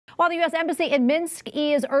While the U.S. Embassy in Minsk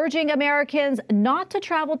is urging Americans not to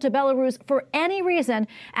travel to Belarus for any reason,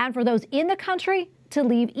 and for those in the country to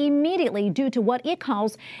leave immediately due to what it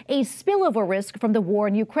calls a spillover risk from the war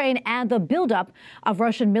in Ukraine and the buildup of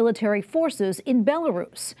Russian military forces in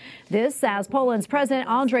Belarus. This as Poland's President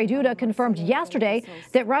Andrzej Duda confirmed yesterday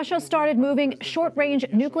that Russia started moving short-range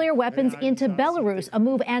nuclear weapons into Belarus, a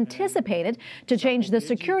move anticipated to change the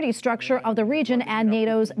security structure of the region and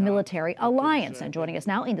NATO's military alliance. And joining us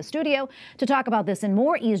now in the studio to talk about this and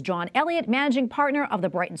more is John Ullyot, managing partner of the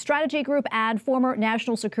Brighton Strategy Group and former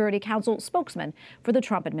National Security Council spokesman for the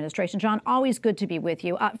Trump administration. John, always good to be with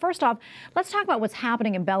you. First off, let's talk about what's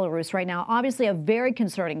happening in Belarus right now. Obviously, a very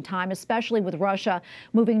concerning time, especially with Russia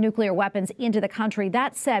moving nuclear weapons into the country.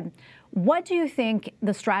 That said, what do you think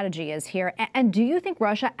the strategy is here? And do you think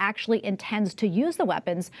Russia actually intends to use the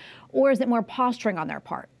weapons, or is it more posturing on their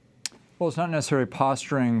part? Well, it's not necessarily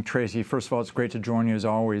posturing, Tracy. First of all, it's great to join you as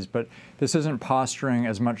always, but this isn't posturing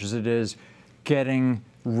as much as it is getting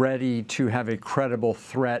ready to have a credible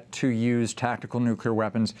threat to use tactical nuclear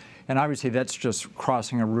weapons. And obviously that's just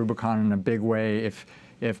crossing a Rubicon in a big way if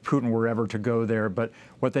Putin were ever to go there. But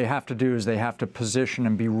what they have to do is they have to position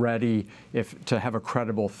and be ready to have a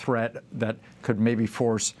credible threat that could maybe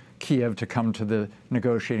force Kiev to come to the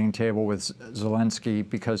negotiating table with Zelensky.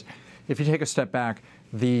 Because if you take a step back,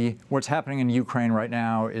 what's happening in Ukraine right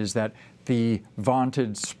now is that the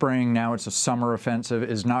vaunted spring, now it's a summer offensive,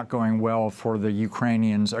 is not going well for the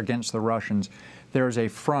Ukrainians against the Russians. There's a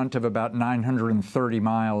front of about 930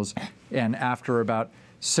 miles, and after about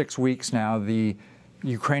 6 weeks now, the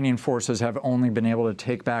Ukrainian forces have only been able to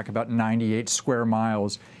take back about 98 square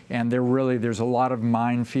miles, and there's a lot of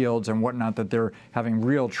minefields and whatnot that they're having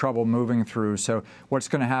real trouble moving through. So what's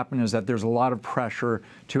going to happen is that there's a lot of pressure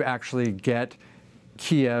to actually get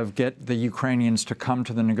the Ukrainians to come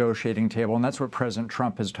to the negotiating table. And that's what President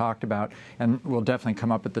Trump has talked about and will definitely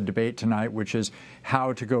come up at the debate tonight, which is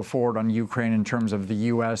how to go forward on Ukraine in terms of the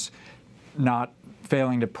U.S. not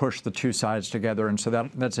failing to push the two sides together. And so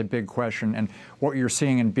that's a big question. And what you're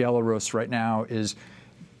seeing in Belarus right now is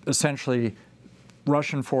essentially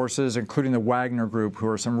Russian forces, including the Wagner Group, who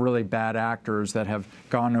are some really bad actors that have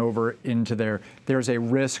gone over into there. There's a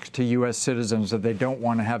risk to U.S. citizens that they don't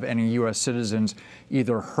want to have any U.S. citizens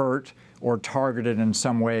either hurt or targeted in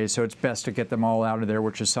some way. So it's best to get them all out of there,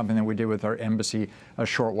 which is something that we did with our embassy a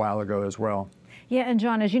short while ago as well. Yeah, and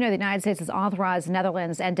John, as you know, the United States has authorized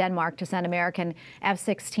Netherlands and Denmark to send American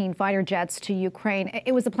F-16 fighter jets to Ukraine.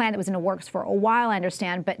 It was a plan that was in the works for a while, I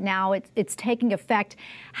understand, but now it's taking effect.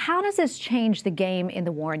 How does this change the game in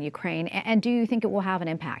the war in Ukraine, and do you think it will have an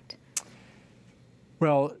impact?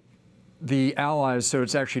 Well, the allies, so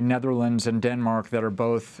it's actually Netherlands and Denmark that are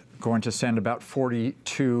both going to send about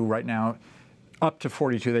 42 right now, up to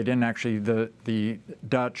 42. They didn't actually, the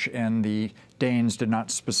Dutch and the Danes did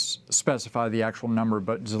not specify the actual number,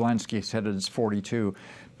 but Zelensky said it's 42.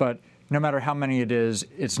 But no matter how many it is,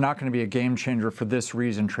 it's not going to be a game changer for this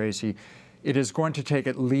reason, Tracy. It is going to take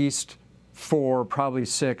at least 4, probably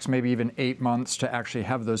 6, maybe even 8 months to actually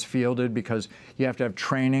have those fielded, because you have to have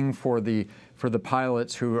training for the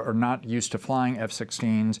pilots who are not used to flying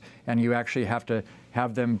F-16s, and you actually have to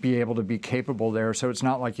have them be able to be capable there. So it's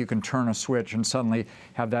not like you can turn a switch and suddenly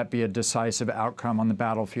have that be a decisive outcome on the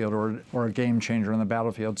battlefield or a game changer on the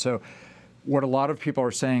battlefield. So what a lot of people are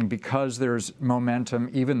saying, because there's momentum,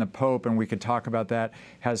 even the Pope, and we could talk about that,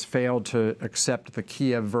 has failed to accept the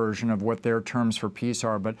Kiev version of what their terms for peace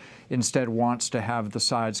are, but instead wants to have the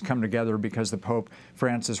sides come together because the Pope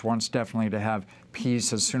Francis wants definitely to have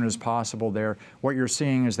peace as soon as possible there. What you're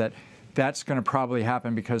seeing is that that's going to probably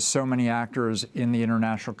happen because so many actors in the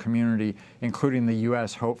international community, including the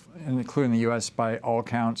U.S., including the U.S. by all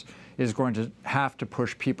counts, is going to have to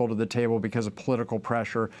push people to the table because of political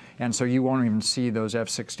pressure. And so you won't even see those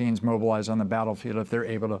F-16s mobilized on the battlefield if they're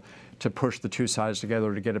able to push the two sides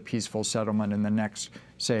together to get a peaceful settlement in the next,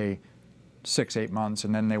 say, 6-8 months,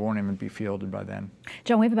 and then they won't even be fielded by then.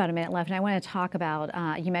 John, we have about a minute left, and I want to talk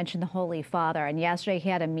about, you mentioned the Holy Father, and yesterday he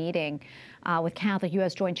had a meeting with Catholic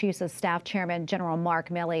U.S. Joint Chiefs of Staff Chairman General Mark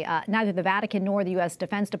Milley. Neither the Vatican nor the U.S.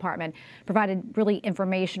 Defense Department provided really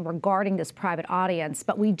information regarding this private audience,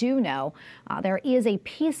 but we do know there is a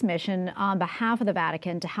peace mission on behalf of the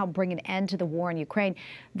Vatican to help bring an end to the war in Ukraine.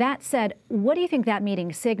 That said, what do you think that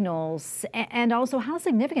meeting signals, and also how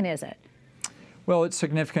significant is it? Well, it's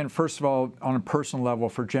significant, first of all, on a personal level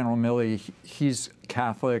for General Milley. He's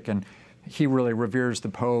Catholic, and he really reveres the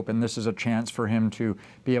Pope, and this is a chance for him to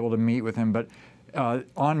be able to meet with him. But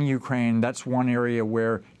On Ukraine, that's one area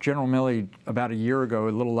where General Milley, about a year ago, a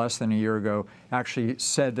little less than a year ago, actually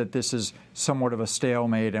said that this is somewhat of a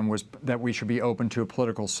stalemate and that we should be open to a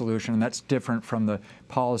political solution. And that's different from the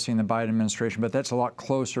policy in the Biden administration, but that's a lot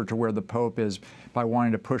closer to where the Pope is by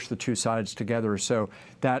wanting to push the two sides together. So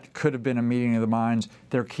that could have been a meeting of the minds.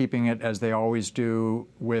 They're keeping it, as they always do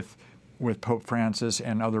with Pope Francis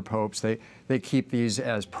and other popes. They keep these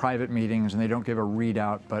as private meetings and they don't give a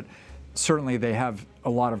readout, but certainly they have a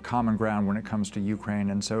lot of common ground when it comes to Ukraine,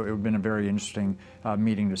 and so it would have been a very interesting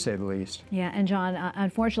meeting, to say the least. Yeah, and John,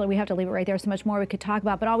 unfortunately, we have to leave it right there. So much more we could talk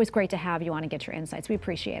about, but always great to have you on and get your insights. We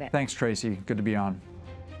appreciate it. Thanks, Tracy. Good to be on.